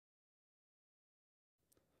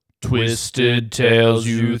Twisted Tales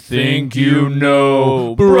You Think You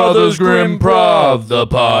Know. Brothers Grimm Prov, the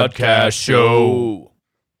podcast show.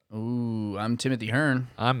 Ooh, I'm Timothy Hearn.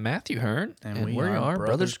 I'm Matthew Hearn. And we are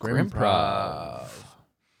Brothers Grimm Prov.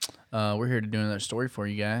 We're here to do another story for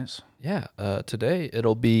you guys. Yeah, today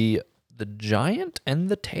it'll be The Giant and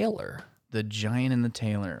the Tailor. The Giant and the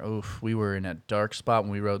Tailor. Oof, we were in a dark spot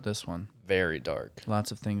when we wrote this one. Very dark.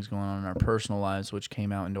 Lots of things going on in our personal lives, which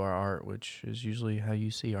came out into our art, which is usually how you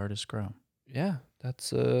see artists grow. Yeah, that's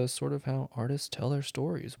sort of how artists tell their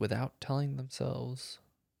stories without telling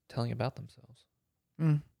about themselves.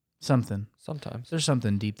 Something. Sometimes. There's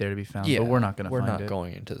something deep there to be found, but we're not going to find it. We're not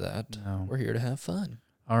going into that. No. We're here to have fun.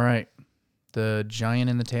 All right. The Giant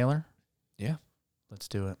and the Tailor? Yeah. Let's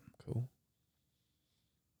do it. Cool.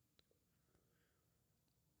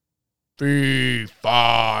 Fee,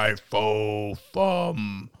 fi, fo,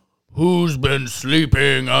 fum. Who's been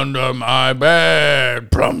sleeping under my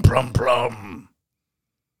bed? Plum, plum, plum.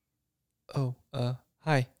 Oh,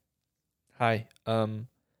 hi. Hi. I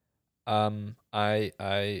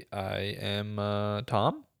am,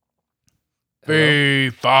 Tom?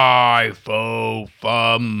 Fee, fi, fo,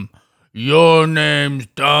 fum. Your name's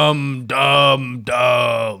Dum, Dum,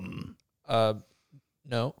 Dum.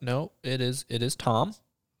 No, it is Tom.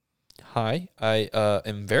 Hi, I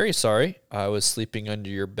am very sorry I was sleeping under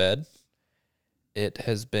your bed. It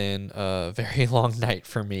has been a very long night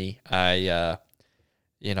for me. I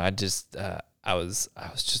was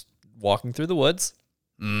just walking through the woods.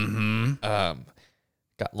 Got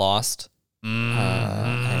lost.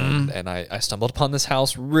 And I stumbled upon this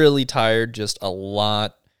house really tired, just a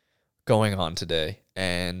lot going on today.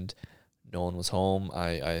 And no one was home.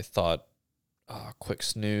 I thought, quick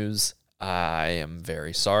snooze. I am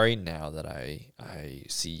very sorry now that I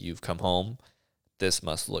see you've come home. This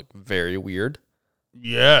must look very weird.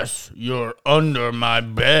 Yes, you're under my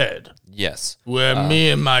bed. Yes. Where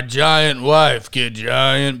me and my giant wife get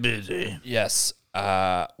giant busy. Yes.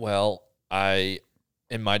 Well, in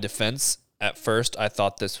my defense, at first I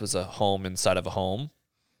thought this was a home inside of a home.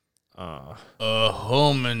 A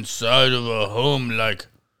home inside of a home, like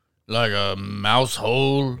a mouse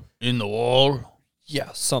hole in the wall?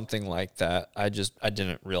 Yeah, something like that. I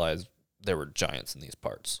didn't realize there were giants in these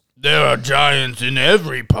parts. There are giants in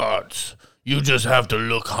every part. You just have to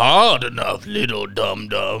look hard enough, little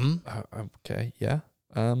dum-dum. Okay, yeah.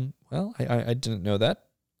 Well, I didn't know that.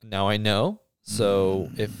 Now I know. So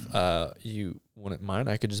if you wouldn't mind,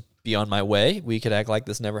 I could just be on my way. We could act like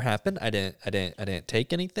this never happened. I didn't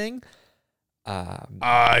take anything.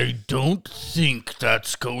 I don't think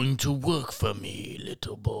that's going to work for me,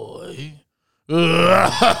 little boy.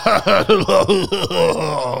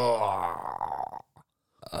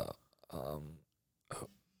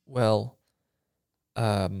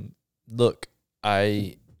 Look,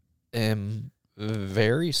 I am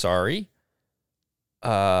very sorry.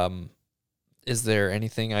 Is there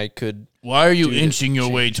anything I could? Why are you inching your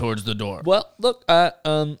way towards the door? Well, look, I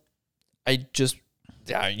don't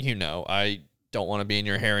want to be in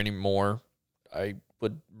your hair anymore. I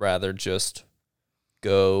would rather just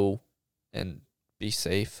go and be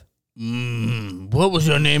safe. What was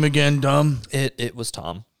your name again, Dum? It was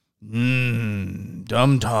Tom.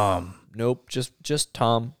 Dum Tom. Nope, just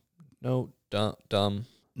Tom. No, Dumb.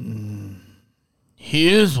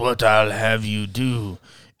 Here's what I'll have you do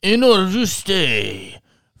in order to stay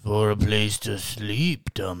for a place to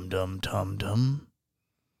sleep, Dum Dum Tom Dum.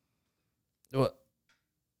 What?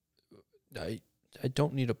 I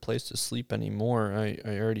don't need a place to sleep anymore. I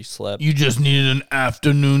already slept. You just needed an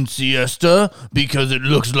afternoon siesta? Because it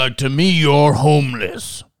looks like to me you're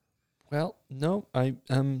homeless. Well, no, I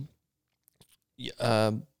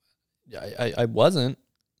wasn't.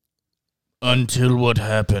 Until what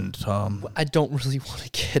happened, Tom? I don't really want to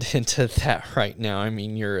get into that right now. I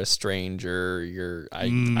mean, you're a stranger. You're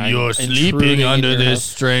sleeping under this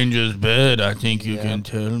stranger's bed. I think you can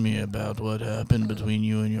tell me about what happened between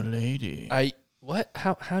you and your lady. What?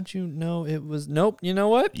 How'd you know it was? Nope. You know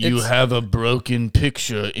what? You have a broken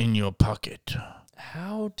picture in your pocket.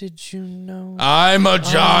 How did you know? I'm a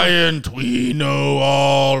giant. We know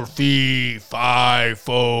all. Fee, fi,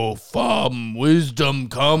 fo, fum. Wisdom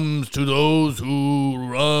comes to those who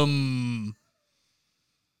rum.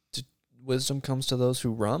 Wisdom comes to those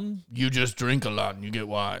who rum? You just drink a lot and you get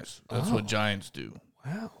wise. That's what giants do.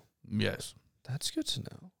 Wow. Yes. That's good to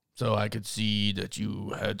know. So I could see that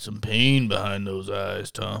you had some pain behind those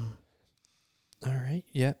eyes, Tom. All right.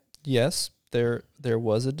 Yeah. Yes. There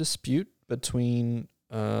was a dispute between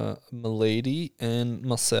Milady and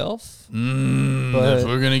myself. If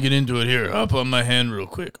we're gonna get into it here, hop on my hand real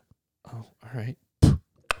quick. Oh, all right.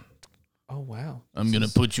 Oh wow. I'm going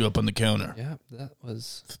to put you up on the counter. Yeah, that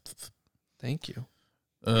was... Thank you.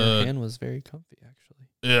 Uh, Your hand was very comfy, actually.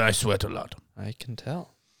 Yeah, I sweat a lot. I can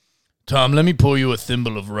tell. Tom, let me pour you a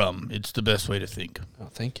thimble of rum. It's the best way to think. Oh,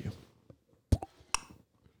 thank you.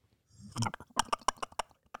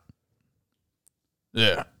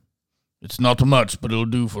 There. It's not much, but it'll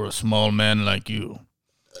do for a small man like you.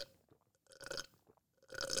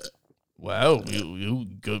 Wow, you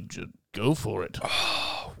go for it.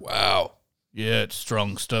 Oh, wow. Yeah, it's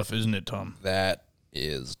strong stuff, isn't it, Tom? That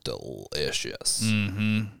is delicious.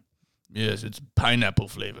 Mm-hmm. Yes, it's pineapple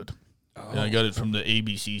flavored. Oh, Yeah, I got it from the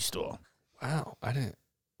ABC store. wow. I didn't...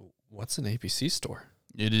 What's an ABC store?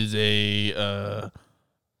 It is a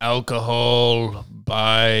alcohol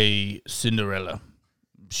by Cinderella.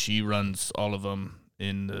 She runs all of them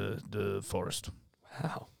in the forest.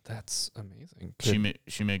 Wow, that's amazing.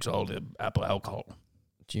 She makes all the apple alcohol.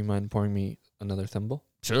 Do you mind pouring me another thimble?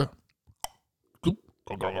 Sure.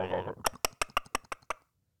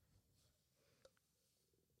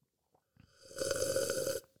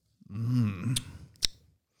 Mm.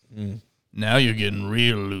 Now you're getting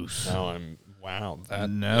real loose. Now I'm... Wow, that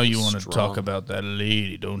Now you want to strong. talk about that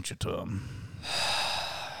lady, don't you, Tom?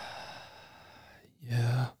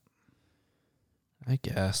 Yeah. I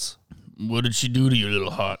guess. What did she do to your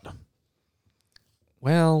little heart?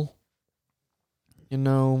 Well, you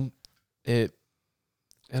know, it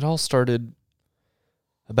all started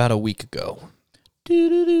about a week ago.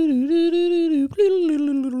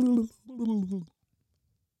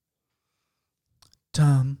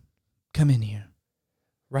 Tom, come in here.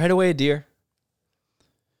 Right away, dear.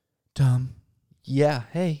 Tom, Yeah,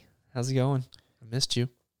 hey. How's it going? I missed you.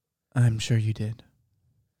 I'm sure you did.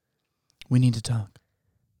 We need to talk.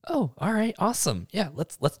 Oh, all right. Awesome. Yeah,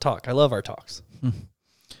 let's talk. I love our talks.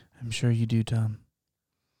 I'm sure you do, Tom.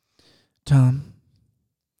 Tom,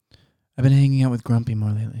 I've been hanging out with Grumpy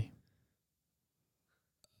more lately.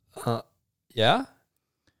 Yeah?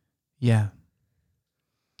 Yeah.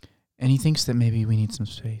 And he thinks that maybe we need some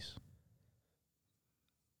space.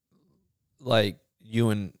 Like you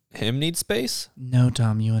and him need space? No,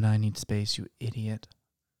 Tom, you and I need space, you idiot.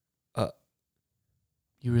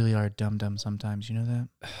 You really are dumb sometimes, you know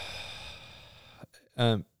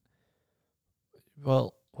that?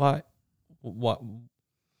 Well, why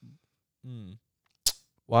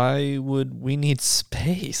why would we need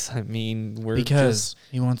space? I mean, we're Because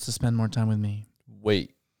he wants to spend more time with me.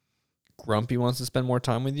 Wait. Grumpy wants to spend more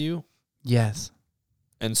time with you? Yes.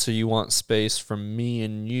 And so you want space from me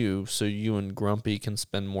and you so you and Grumpy can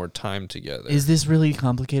spend more time together. Is this really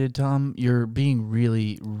complicated, Tom? You're being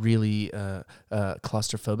really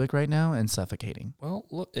claustrophobic right now and suffocating. Well,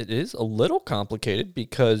 look, it is a little complicated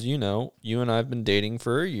because, you know, you and I have been dating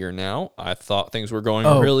for a year now. I thought things were going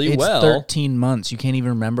really it's well. 13 months. You can't even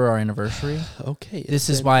remember our anniversary? Okay.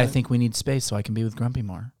 This is why I think we need space so I can be with Grumpy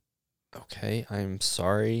more. Okay, I'm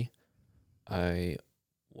sorry. I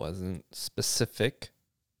wasn't specific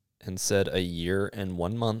and said a year and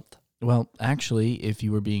 1 month. Well, actually, if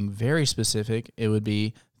you were being very specific, it would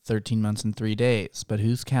be 13 months and 3 days. But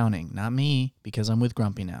who's counting? Not me, because I'm with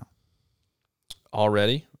Grumpy now.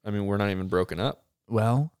 Already? I mean, we're not even broken up.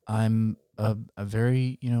 Well, I'm a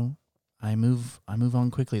very, I move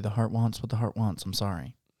on quickly. The heart wants what the heart wants. I'm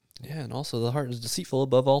sorry. Yeah, and also the heart is deceitful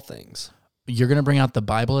above all things. You're going to bring out the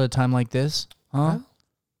Bible at a time like this? Huh? Well,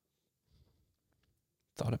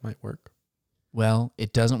 thought it might work. Well,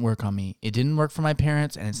 it doesn't work on me. It didn't work for my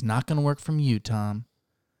parents, and it's not going to work from you, Tom.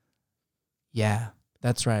 Yeah,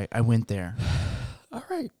 that's right. I went there. All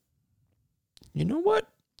right. You know what?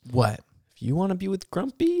 What? If you want to be with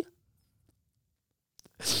Grumpy...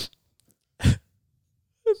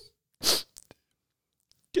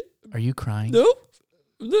 Are you crying? No,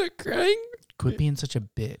 I'm not crying. Quit being such a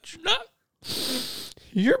bitch. Not.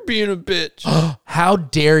 You're being a bitch. How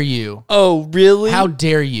dare you? Oh, really? How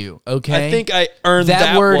dare you? Okay. I think I earned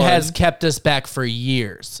that word one. has kept us back for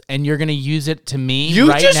years, and you're gonna use it to me You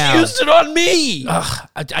right just now. used it on me. Ugh,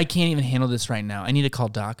 I can't even handle this right now. I need to call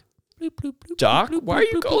Doc. Doc? Why are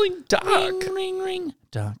you calling Doc? Ring, ring, ring.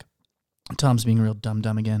 Doc. Tom's being real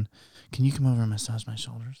dumb again. Can you come over and massage my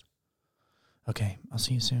shoulders? Okay, I'll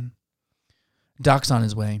see you soon. Doc's on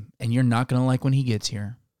his way, and you're not gonna like when he gets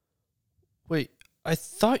here. Wait, I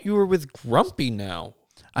thought you were with Grumpy now.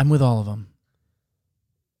 I'm with all of them.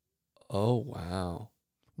 Oh, wow.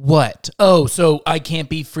 What? Oh, so I can't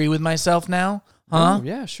be free with myself now? Huh? Oh,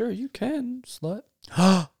 yeah, sure, you can, slut.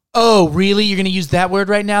 Oh, really? You're going to use that word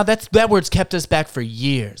right now? That word's kept us back for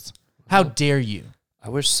years. How dare you? I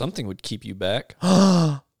wish something would keep you back.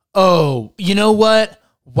 Oh, you know what?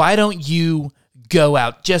 Why don't you go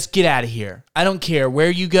out. Just get out of here. I don't care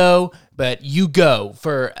where you go, but you go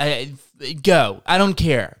for go. I don't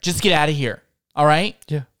care. Just get out of here. All right?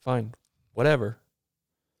 Yeah, fine. Whatever.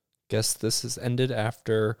 Guess this has ended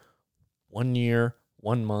after 1 year,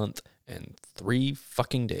 1 month, and 3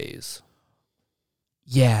 fucking days.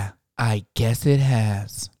 Yeah, I guess it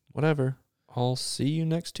has. Whatever. I'll see you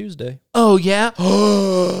next Tuesday. Oh, yeah?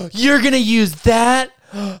 You're going to use that?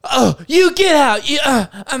 Oh, you get out.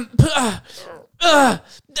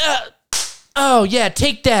 Oh, yeah,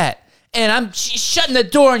 take that. And I'm shutting the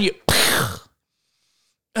door on you.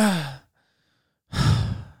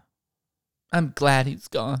 I'm glad he's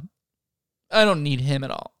gone. I don't need him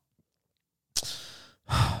at all.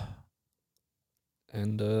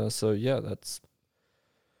 And so yeah, that's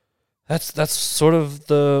sort of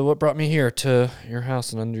what brought me here to your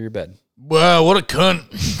house and under your bed. Wow, what a cunt.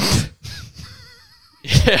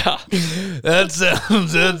 Yeah.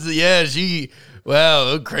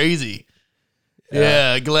 Wow, crazy.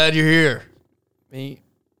 Yeah, glad you're here. Me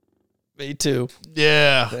too.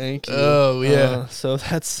 Yeah. Thank you. Oh, yeah. So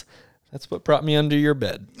that's what brought me under your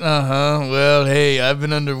bed. Well, hey, I've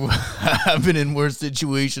been in worse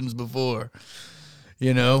situations before.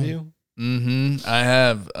 You know? Have you? I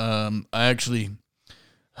have. I actually.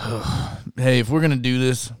 Hey, if we're gonna do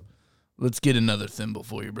this, let's get another thimble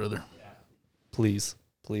for you, brother. Please,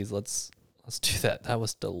 let's do that. That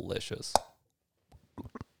was delicious.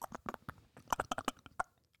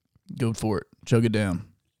 Go for it. Chug it down.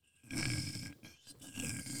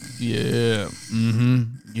 Yeah.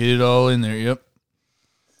 Get it all in there. Yep.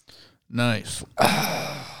 Nice.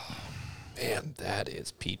 Man, that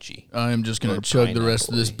is peachy. I am just gonna chug the rest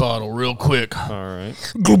of this bottle real quick. All right.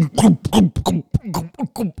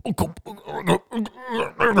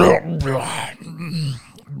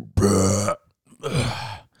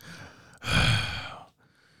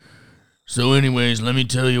 So anyways, let me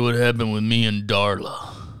tell you what happened with me and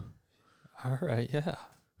Darla. All right, yeah.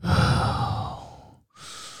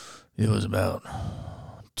 It was about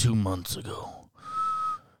 2 months ago.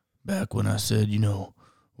 Back when I said,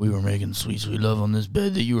 we were making sweet, sweet love on this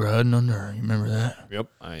bed that you were hiding under. You remember that? Yep,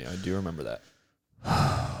 I do remember that.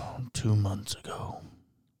 2 months ago.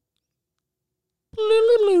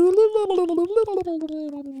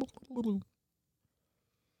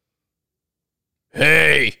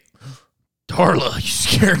 Hey! Darla, you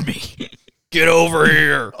scared me. Get over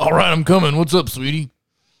here, All right, I'm coming. What's up, sweetie?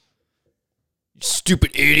 you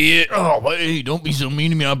stupid idiot. Oh, but hey, don't be so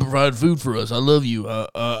mean to me. I provide food for us. I love you.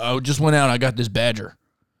 I just went out. I got this badger.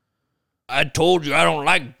 I told you I don't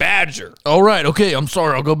like badger. All right, okay. I'm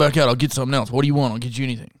sorry. I'll go back out. I'll get something else. What do you want? I'll get you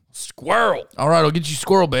anything. Squirrel. All right, I'll get you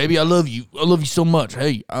squirrel, baby. I love you. I love you so much.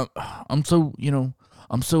 Hey, I'm so,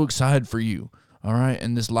 I'm so excited for you. All right,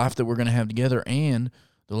 and this life that we're gonna have together, and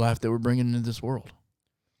the life that we're bringing into this world.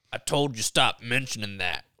 I told you stop mentioning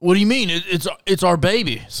that. What do you mean? It's our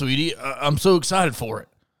baby, sweetie. I'm so excited for it.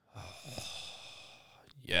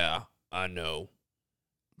 Yeah, I know.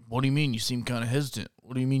 What do you mean? You seem kind of hesitant.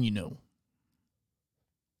 What do you mean you know?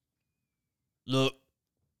 Look,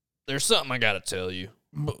 there's something I gotta tell you.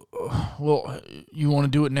 Well, you want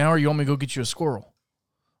to do it now, or you want me to go get you a squirrel?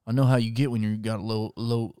 I know how you get when you got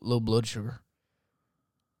low blood sugar.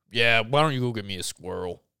 Yeah, why don't you go get me a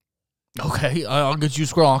squirrel? Okay, I'll get you a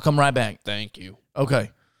squirrel. I'll come right back. Thank you.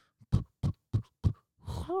 Okay.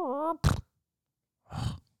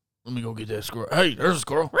 Let me go get that squirrel. Hey, there's a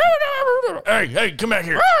squirrel. Hey, come back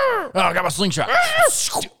here. Oh, I got my slingshot.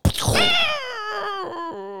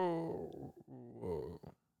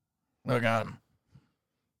 I got him.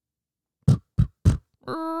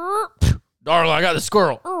 Darla, I got the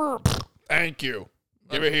squirrel. Thank you.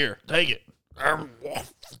 Give it here. Take it.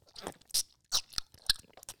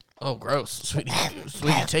 Oh, gross. Sweetie,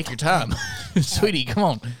 take your time. Sweetie, come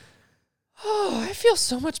on. Oh, I feel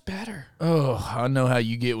so much better. Oh, I know how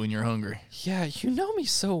you get when you're hungry. Yeah, you know me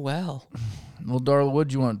so well. Well, Darla,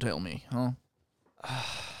 what'd you want to tell me, huh?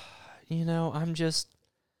 I'm just...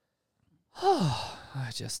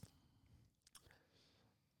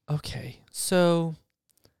 Okay, so...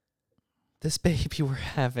 This baby we're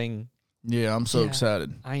having... Yeah, I'm so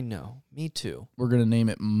excited. I know. Me too. We're going to name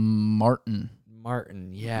it Martin.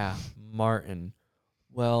 Martin, yeah. Martin.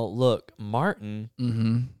 Well, look, Martin...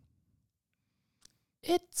 Mm-hmm.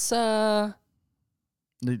 It's,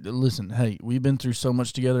 Listen, hey, we've been through so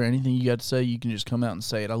much together. Anything you got to say, you can just come out and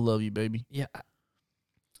say it. I love you, baby. Yeah.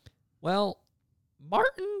 Well,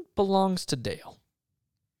 Martin belongs to Dale.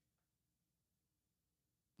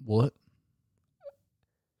 What?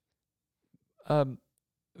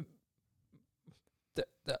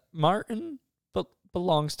 Martin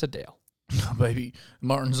belongs to Dale. Baby,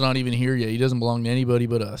 Martin's not even here yet. He doesn't belong to anybody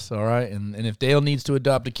but us, all right? And if Dale needs to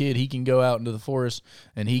adopt a kid, he can go out into the forest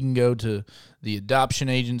and he can go to the adoption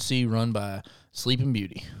agency run by Sleeping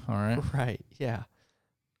Beauty, all right? Right, yeah.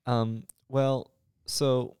 Well,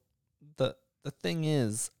 so the thing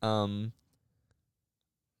is, Martin...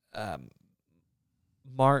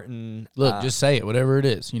 Look, just say it, whatever it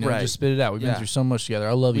is. You know, right. just spit it out. We've been through so much together.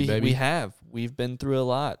 I love you, baby. We have. We've been through a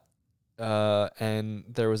lot. And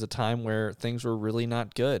there was a time where things were really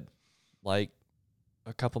not good, like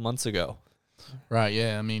a couple months ago. Right,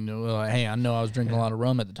 yeah. I mean, well, hey, I know I was drinking a lot of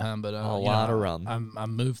rum at the time, but a lot of rum. I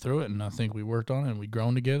moved through it, and I think we worked on it, and we've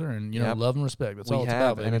grown together, and, you know, love and respect. That's all it's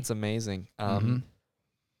about, baby. And it's amazing.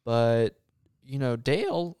 But, you know,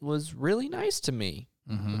 Dale was really nice to me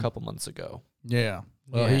a couple months ago. Yeah.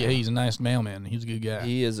 Well, he's a nice mailman. He's a good guy.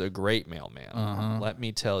 He is a great mailman. Let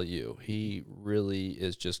me tell you, he really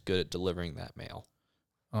is just good at delivering that mail.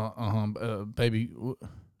 Baby,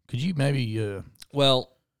 could you maybe...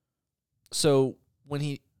 Well, so when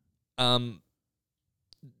he...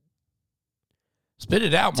 spit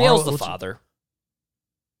it out, Marla. Dale's the father.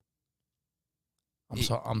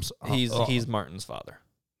 He's Martin's father.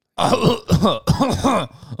 And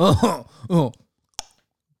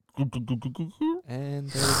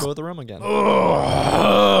there we go with the rum again.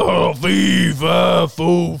 Oh, fee, fi,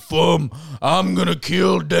 fo, fum. I'm going to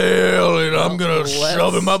kill Dale, and I'm going to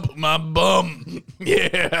shove him up my bum.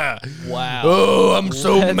 Yeah. Wow. Oh, I'm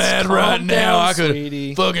so mad right now. I could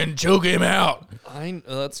sweetie. fucking choke him out.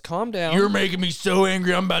 Let's calm down. You're making me so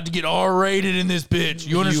angry. I'm about to get R-rated in this bitch.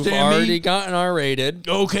 You understand me? You've already gotten R-rated.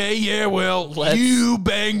 Okay, yeah, well, you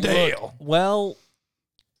bang Dale. Well,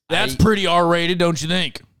 that's pretty R-rated, don't you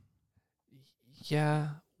think? Yeah,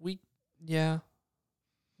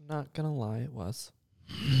 not gonna lie, it was.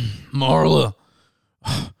 Marla,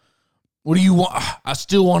 what do you want? I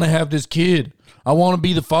still want to have this kid. I want to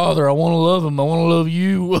be the father. I want to love him. I want to love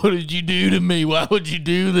you. What did you do to me? Why would you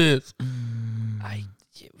do this?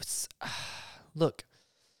 Look,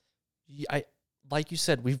 like you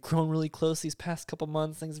said, we've grown really close these past couple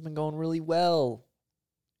months. Things have been going really well.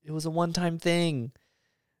 It was a one-time thing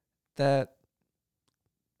that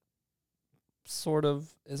sort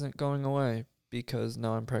of isn't going away because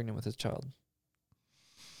now I'm pregnant with his child.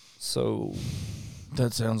 So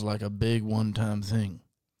that sounds like a big one-time thing.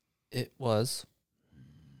 It was.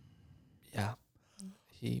 Yeah.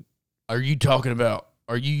 Are you talking about,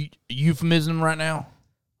 are you euphemism right now?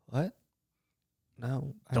 What?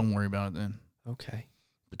 No. Don't worry about it then. Okay.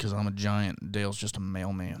 Because I'm a giant and Dale's just a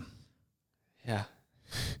mailman. Yeah.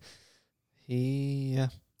 He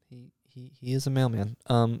is a mailman.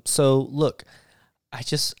 So look, I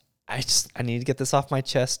need to get this off my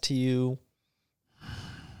chest to you.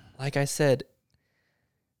 Like I said,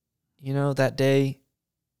 you know, that day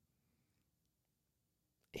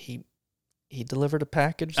he delivered a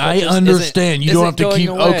package. I understand. You don't have to keep.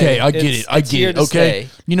 Away. Okay, I get it. I get it. Okay. Stay.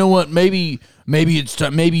 You know what? Maybe it's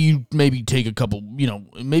time. Maybe you take a couple. You know,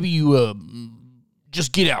 maybe you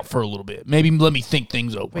just get out for a little bit. Maybe let me think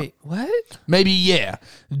things over. Wait, what? Maybe, yeah.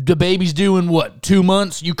 The baby's due in what, 2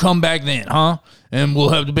 months? You come back then, huh? And we'll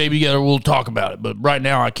have the baby together. We'll talk about it. But right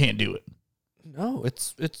now, I can't do it. No,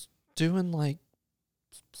 it's due in like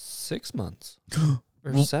 6 months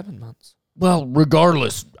or 7 months. Well,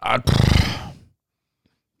 regardless, I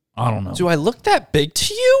don't know. Do I look that big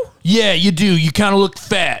to you? Yeah, you do. You kind of look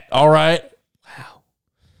fat, all right? Wow.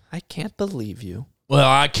 I can't believe you. Well,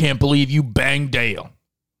 I can't believe you banged Dale.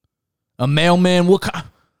 A mailman?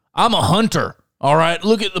 I'm a hunter, all right?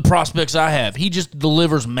 Look at the prospects I have. He just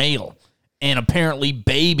delivers mail and apparently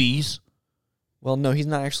babies. Well, no, he's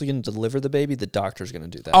not actually going to deliver the baby. The doctor's going to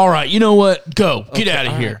do that. All right, you know what? Go. Get out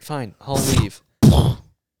of here. Right, fine, I'll leave.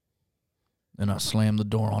 Then I slammed the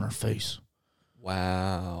door on her face.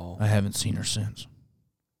 Wow. I haven't seen her since.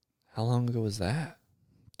 How long ago was that?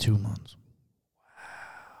 2 months.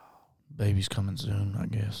 Baby's coming soon, I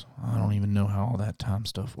guess. I don't even know how all that time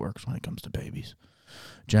stuff works when it comes to babies.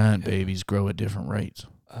 Giant babies grow at different rates.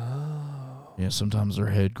 Oh. Yeah, sometimes their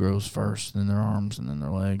head grows first, then their arms, and then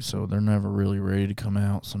their legs, so they're never really ready to come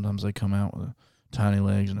out. Sometimes they come out with tiny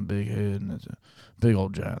legs and a big head, and it's a big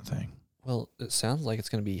old giant thing. Well, it sounds like it's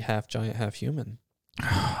going to be half giant, half human.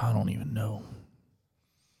 I don't even know.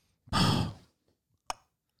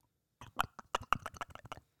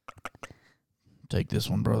 Take this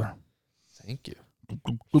one, brother. Thank you.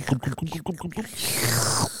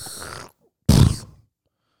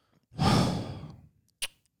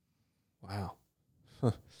 Wow.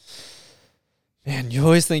 Huh. Man, you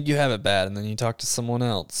always think you have it bad, and then you talk to someone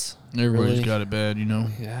else. Everybody's Really? got it bad, you know.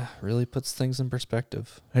 Yeah, really puts things in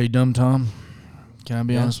perspective. Hey, Dumb Tom, Can I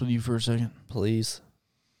be Yeah. honest with you for a second? Please.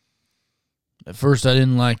 At first, I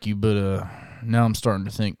didn't like you, but now I'm starting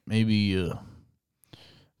to think maybe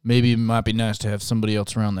it might be nice to have somebody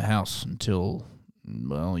else around the house until,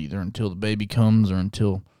 well, either until the baby comes or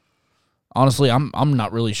until. Honestly, I'm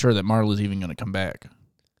not really sure that Marla's even going to come back.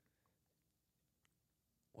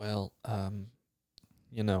 Well, I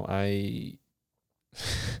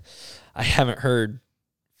I haven't heard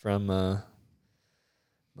from the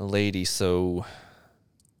lady, so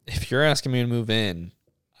if you're asking me to move in,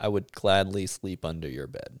 I would gladly sleep under your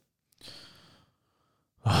bed.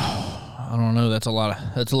 I don't know. That's a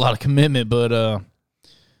lot of commitment, but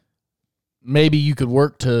maybe you could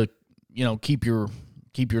work to, keep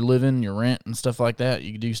your living, your rent, and stuff like that.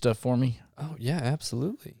 You could do stuff for me. Oh yeah,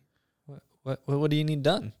 absolutely. What do you need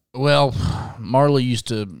done? Well, Marla used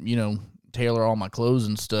to, tailor all my clothes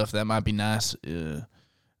and stuff. That might be nice.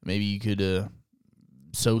 Maybe you could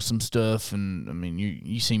sew some stuff, and I mean,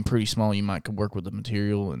 you seem pretty small. You might could work with the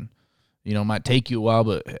material, and it might take you a while.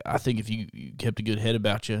 But I think if you kept a good head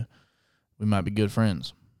about you, we might be good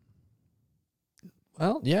friends.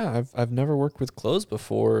 Well, yeah, I've never worked with clothes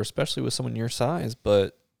before, especially with someone your size.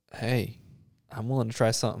 But hey, I'm willing to try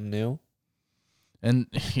something new. And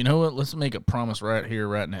you know what? Let's make a promise right here,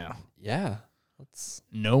 right now. Yeah, let's.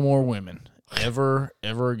 No more women ever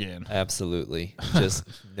again. Absolutely, just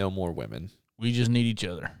no more women. We just need each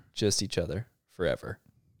other. Just each other forever.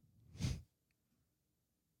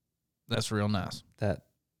 That's real nice. That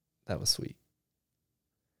was sweet.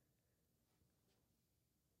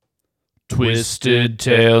 Twisted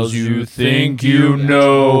Tales You Think You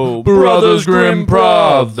Know. Brothers Grimm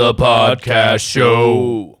Prov, the podcast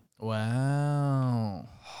show. Wow.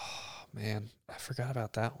 Oh, man, I forgot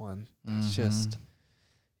about that one. It's just,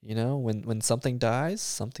 when something dies,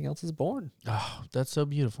 something else is born. Oh, that's so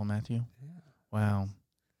beautiful, Matthew. Yeah. Wow.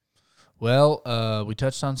 Well, we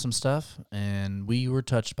touched on some stuff, and we were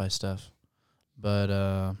touched by stuff.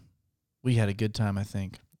 But we had a good time, I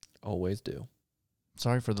think. Always do.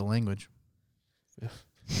 Sorry for the language.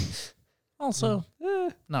 Also,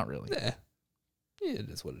 not really. Yeah, it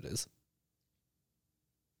is what it is.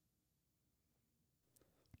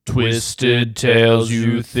 Twisted Tales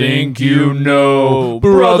You Think You Know.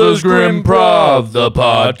 Brothers Grimm Prov, the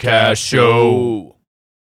podcast show.